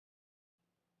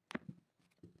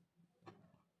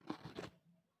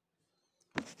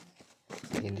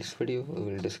In this video, we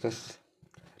will discuss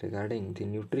regarding the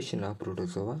nutrition of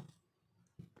protozoa.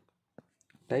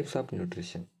 Types of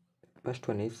nutrition. First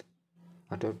one is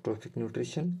autotrophic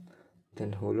nutrition,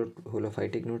 then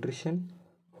holophytic nutrition,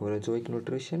 holozoic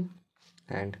nutrition,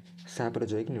 and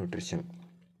saprozoic nutrition.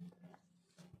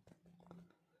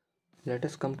 Let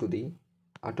us come to the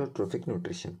autotrophic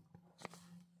nutrition,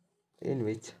 in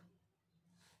which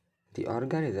the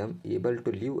organism able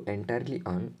to live entirely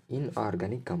on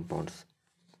inorganic compounds.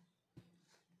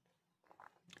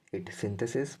 It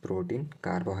synthesizes protein,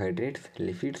 carbohydrates,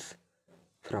 lipids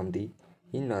from the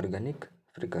inorganic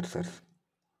precursors,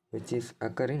 which is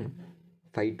occur in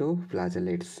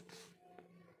phytoflagellates.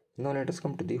 Now let us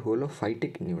come to the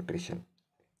holophytic nutrition.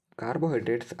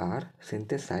 Carbohydrates are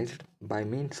synthesized by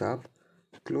means of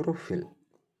chlorophyll,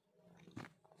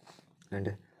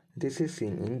 and this is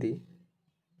seen in the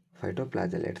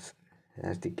phytoflagellates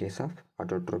as the case of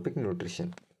autotrophic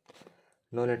nutrition.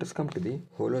 Now let us come to the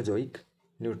holozoic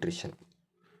nutrition,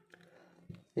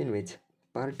 in which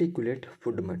particulate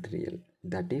food material,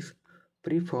 that is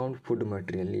preformed food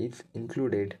material, is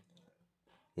included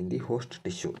in the host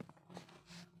tissue,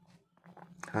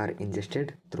 are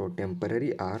ingested through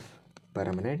temporary or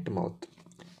permanent mouth.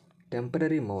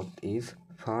 Temporary mouth is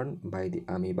formed by the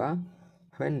amoeba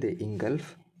when they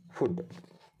engulf food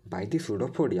by the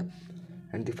pseudopodia,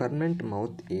 and the permanent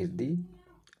mouth is the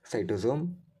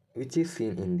cytosome, which is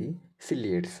seen in the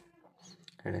ciliates.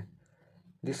 And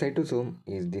the cytosome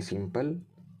is the simple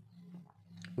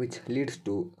which leads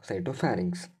to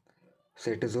cytopharynx.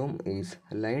 Cytosome is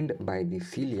lined by the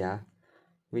cilia,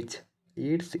 which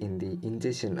aids in the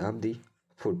ingestion of the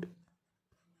food.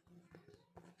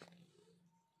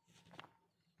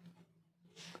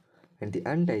 And the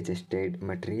undigested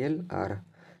material are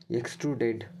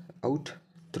extruded out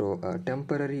through a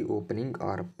temporary opening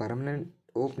or permanent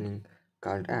opening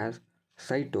called as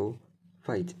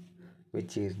cytophyge,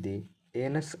 which is the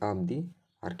anus of the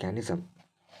organism.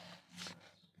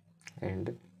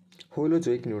 And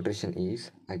holozoic nutrition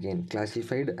is again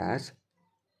classified as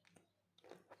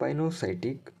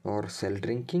pinocytic or cell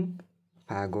drinking,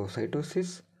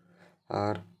 phagocytosis,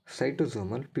 or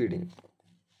cytosomal feeding.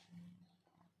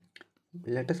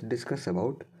 Let us discuss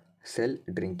about cell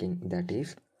drinking, that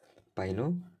is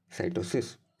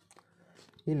pinocytosis,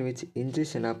 in which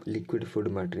ingestion of liquid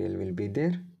food material will be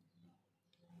there.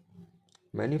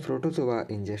 Many protozoa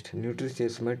ingest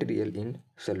nutritious material in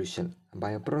solution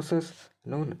by a process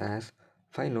known as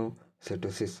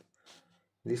pinocytosis.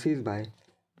 This is by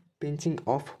pinching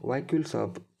off vacuoles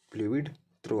of fluid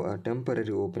through a temporary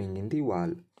opening in the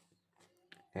wall.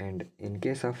 And in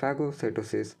case of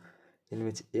phagocytosis, in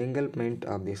which engulfment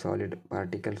of the solid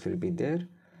particles will be there.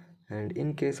 And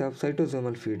in case of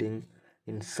cytosomal feeding,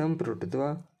 in some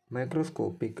protozoa,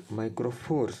 microscopic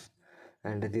microphores,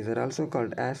 and these are also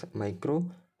called as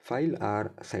microphyle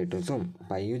or cytosome.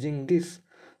 By using this,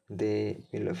 they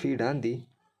will feed on the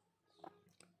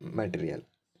material,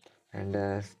 and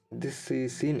this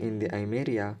is seen in the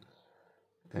Eimeria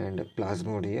and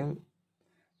Plasmodium.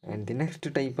 And the next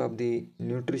type of the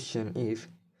nutrition is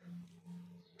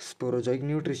sporozoic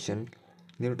nutrition,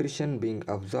 nutrition being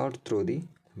absorbed through the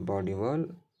body wall,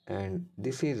 and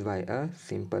this is by a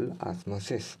simple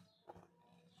osmosis.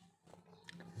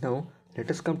 Now let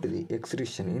us come to the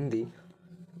excretion in the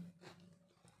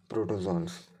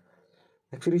protozoans.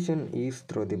 Excretion is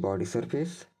through the body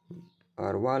surface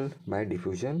or wall by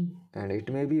diffusion, and it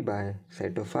may be by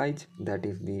cytophyge, that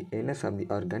is the anus of the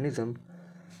organism.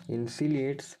 In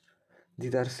ciliates,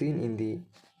 these are seen in the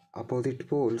opposite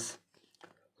poles,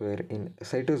 wherein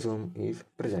cytosome is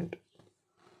present.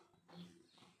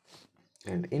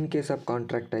 And in case of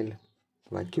contractile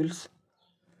vacuoles,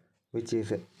 which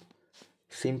is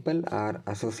simple or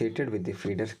associated with the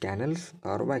feeder canals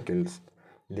or vacuoles,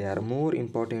 they are more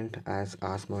important as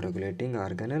osmoregulating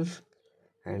organelles,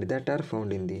 and that are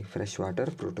found in the freshwater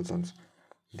protozoans.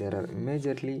 There are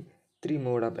majorly three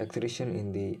modes of excretion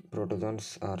in the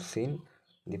protozoans are seen.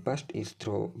 The first is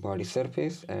through body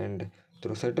surface, and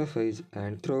through cytophages,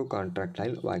 and through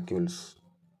contractile vacuoles.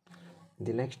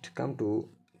 The next come to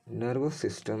nervous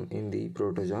system in the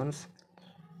protozoans.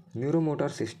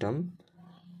 Neuromotor system,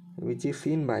 which is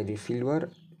seen by the silver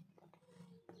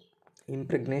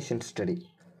impregnation study,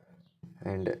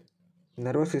 and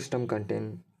nervous system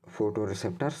contain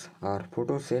photoreceptors or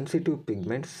photosensitive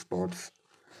pigment spots,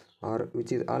 or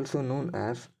which is also known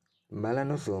as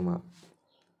melanosoma.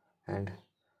 And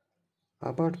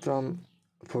apart from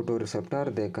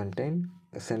photoreceptor, they contain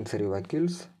sensory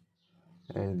vacuoles,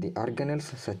 and the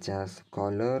organelles such as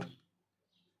collar,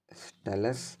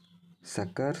 stylus,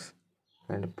 suckers,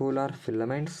 and polar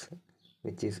filaments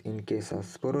which is in case of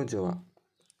Sporozoa.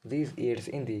 These aids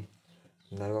in the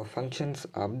nerve functions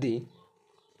of the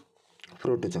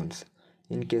protozoans.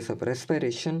 In case of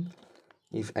respiration,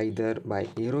 is either by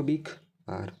aerobic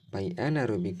or by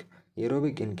anaerobic.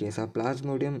 Aerobic in case of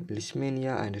Plasmodium,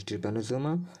 Leishmania and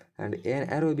Trypanosoma, and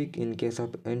anaerobic in case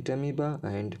of Entamoeba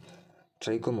and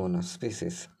Trichomonas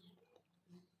species.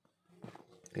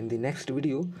 In the next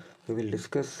video, we will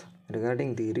discuss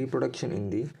regarding the reproduction in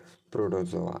the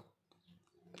protozoa.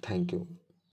 Thank you.